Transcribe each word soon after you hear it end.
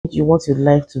change, you want your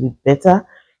life to be better,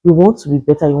 you want to be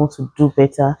better, you want to do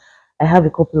better, I have a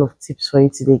couple of tips for you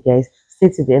today, guys. Stay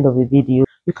to the end of the video.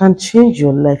 You can change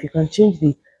your life, you can change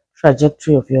the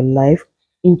trajectory of your life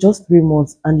in just 3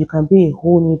 months, and you can be a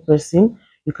whole new person.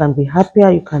 You can be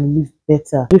happier, you can live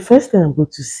better. The first thing I'm going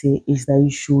to say is that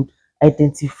you should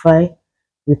identify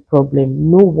the problem.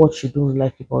 Know what you don't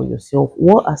like about yourself.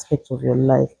 What aspects of your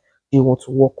life do you want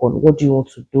to work on? What do you want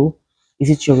to do? Is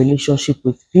it your relationship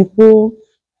with people?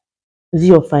 Is it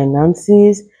your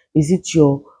finances? Is it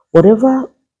your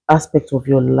whatever aspect of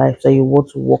your life that you want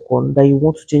to work on, that you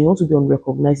want to change? You want to be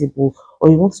unrecognizable, or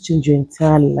you want to change your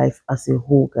entire life as a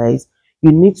whole, guys.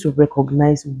 You need to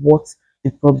recognize what the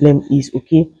problem is,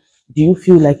 okay? Do you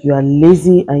feel like you are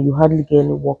lazy and you hardly get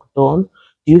any work done?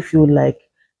 Do you feel like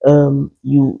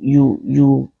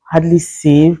you hardly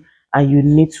save and you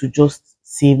need to just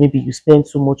save? Maybe you spend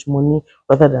so much money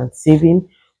rather than saving.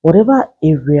 Whatever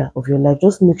area of your life,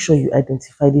 just make sure you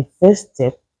identify the first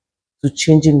step to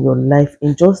changing your life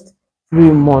in just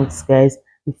 3 months, guys.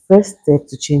 The first step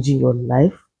to changing your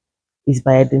life is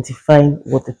by identifying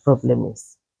what the problem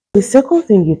is. The second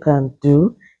thing you can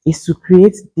do is to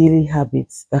create daily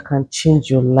habits that can change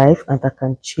your life and that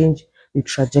can change the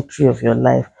trajectory of your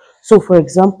life. So, for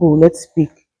example, let's pick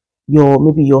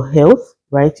maybe your health,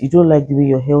 right? You don't like the way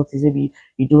your health is. Maybe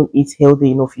you don't eat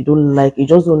healthy enough. You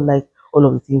just don't like all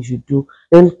of the things you do.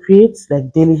 Then create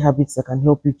like daily habits that can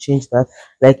help you change that.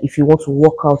 Like if you want to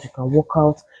work out, you can work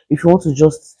out. If you want to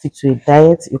just stick to a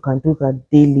diet, you can do that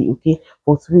daily, okay,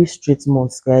 for 3 straight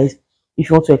months, guys. If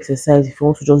you want to exercise, if you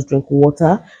want to just drink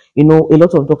water, a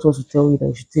lot of doctors will tell you that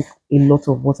you should take a lot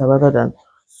of water rather than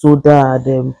soda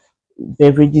and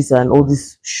beverages and all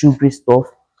this sugary stuff.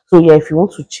 So yeah, if you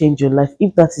want to change your life,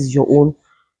 if that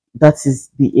is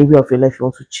the area of your life you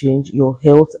want to change, your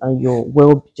health and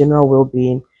your general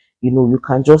well-being, you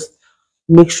can just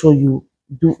make sure you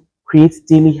do create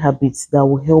daily habits that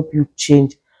will help you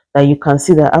change, that you can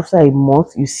see that after a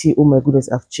month you see, oh my goodness,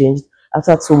 I've changed.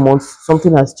 After 2 months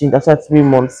something has changed. After 3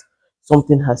 months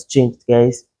something has changed,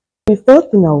 guys. The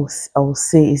third thing I will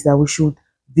say is that we should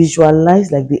visualize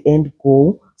like the end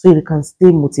goal so you can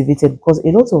stay motivated, because a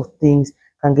lot of things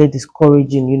can get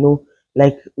discouraging,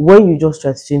 like when you just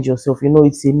try to change yourself,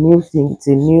 it's a new thing, it's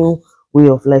a new way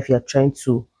of life you're trying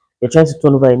to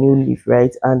turn over a new leaf,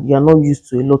 right? And you're not used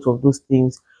to a lot of those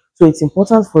things. So it's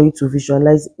important for you to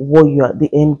visualize the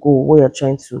end goal, what you're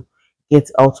trying to get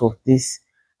out of this,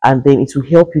 and then it will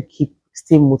help you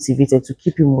stay motivated, to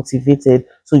keep you motivated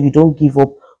so you don't give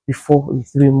up before the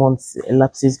 3 months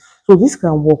elapses. So this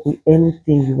can work with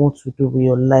anything you want to do with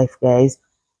your life, guys.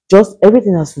 Just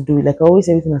everything has to do with, like I always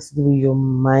say, everything has to do with your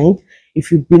mind.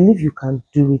 If you believe you can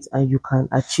do it and you can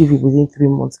achieve it within 3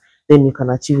 months, then you can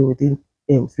achieve it within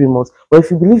 3 months. But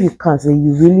if you believe you can't, then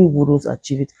you really wouldn't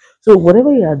achieve it. So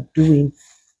whatever you are doing,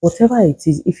 whatever it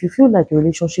is, if you feel like your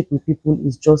relationship with people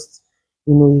is just,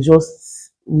 is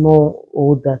just not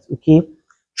all that, okay,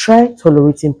 try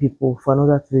tolerating people for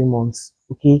another 3 months,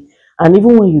 okay. And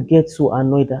even when you get so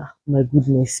annoyed that, my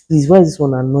goodness, please, why is this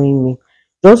one annoying me?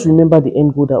 Just remember the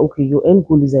end goal, that okay, your end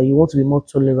goal is that you want to be more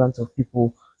tolerant of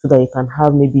people so that you can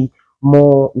have maybe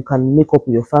more, you can make up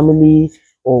with your family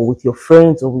or with your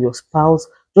friends or with your spouse.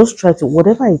 Just try to,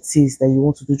 whatever it is that you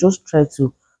want to do, just try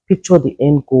to picture the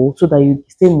end goal so that you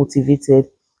stay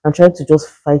motivated, and try to just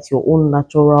fight your own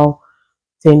natural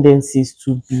tendencies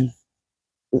to be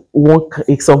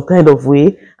some kind of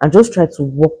way, and just try to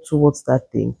work towards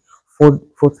that thing for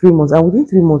 3 months. And within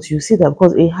 3 months you see that,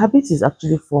 because a habit is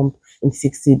actually formed in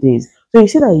 60 days, so you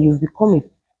see that you've become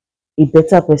a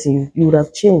better person. You would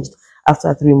have changed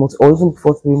after 3 months, or even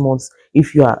before 3 months,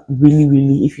 if you are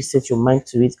really, if you set your mind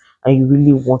to it and you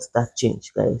really want that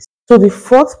change, guys. So the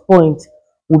fourth point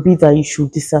would be that you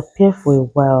should disappear for a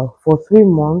while. For 3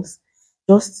 months,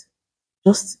 just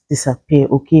disappear,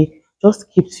 okay.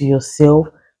 Just keep to yourself.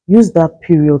 Use that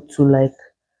period to like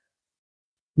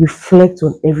reflect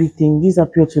on everything. Use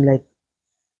that period to like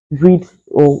read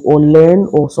or learn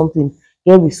or something.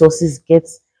 Get resources, get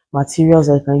materials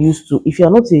I can use to, if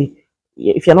you're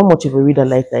not much of a reader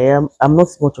like I am, I'm not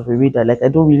much of a reader. Like I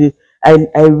don't really,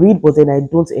 I read, but then I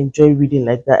don't enjoy reading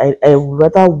like that. I would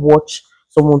rather watch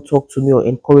someone talk to me or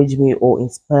encourage me or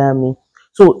inspire me.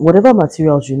 So whatever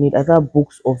materials you need, either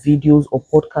books or videos or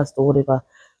podcasts or whatever,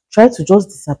 try to just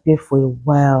disappear for a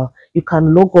while. You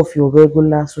can log off your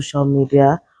regular social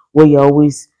media where you're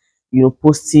always,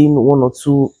 posting one or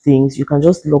two things. You can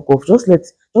just log off. Just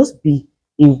be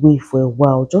away for a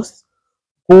while. Just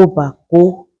go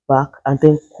back, and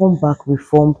then come back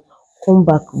reformed, come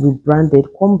back rebranded,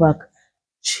 come back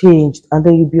changed, and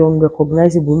then you'll be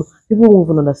unrecognizable. People won't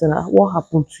even understand what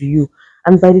happened to you.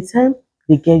 And by the time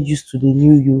they get used to the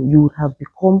new you, you would have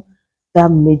become that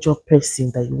major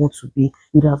person that you want to be.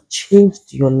 You would have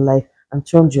changed your life and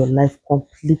turned your life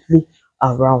completely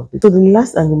around. So the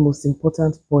last and the most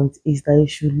important point is that you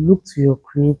should look to your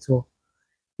creator,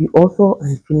 the author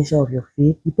and finisher of your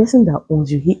faith, the person that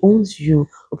owns you. He owns you.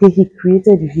 Okay, he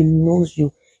created you, he knows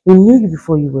you, he knew you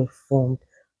before you were formed.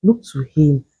 Look to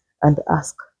him and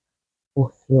ask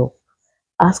for help.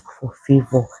 Ask for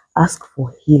favor, ask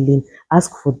for healing,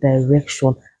 ask for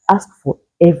direction, ask for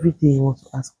everything you want to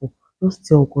ask for. Just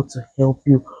tell God to help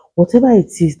you. Whatever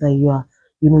it is that you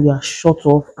are short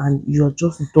of and you are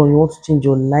just done, you want to change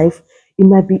your life. It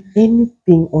might be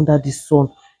anything under the sun.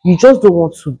 You just don't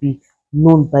want to be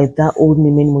known by that old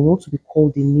name anymore. You want to be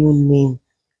called a new name.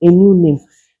 A new name.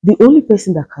 The only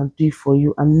person that can do it for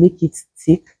you and make it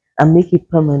stick and make it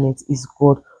permanent is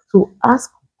God. So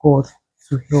ask God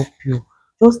to help you.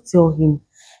 Just tell him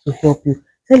to help you.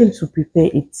 Tell him to prepare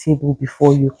a table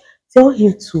before you. Tell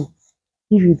him to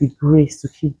give you the grace to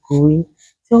keep going.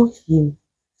 Tell him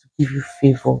to give you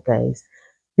favor, guys.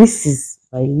 This is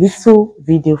my little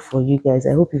video for you guys.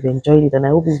 I hope you've enjoyed it and I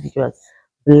hope this video has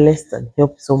blessed and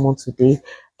helped someone today.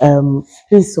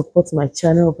 Please support my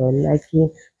channel by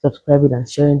liking, subscribing, and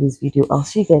sharing this video. I'll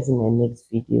see you guys in my next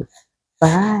video.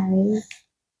 Bye.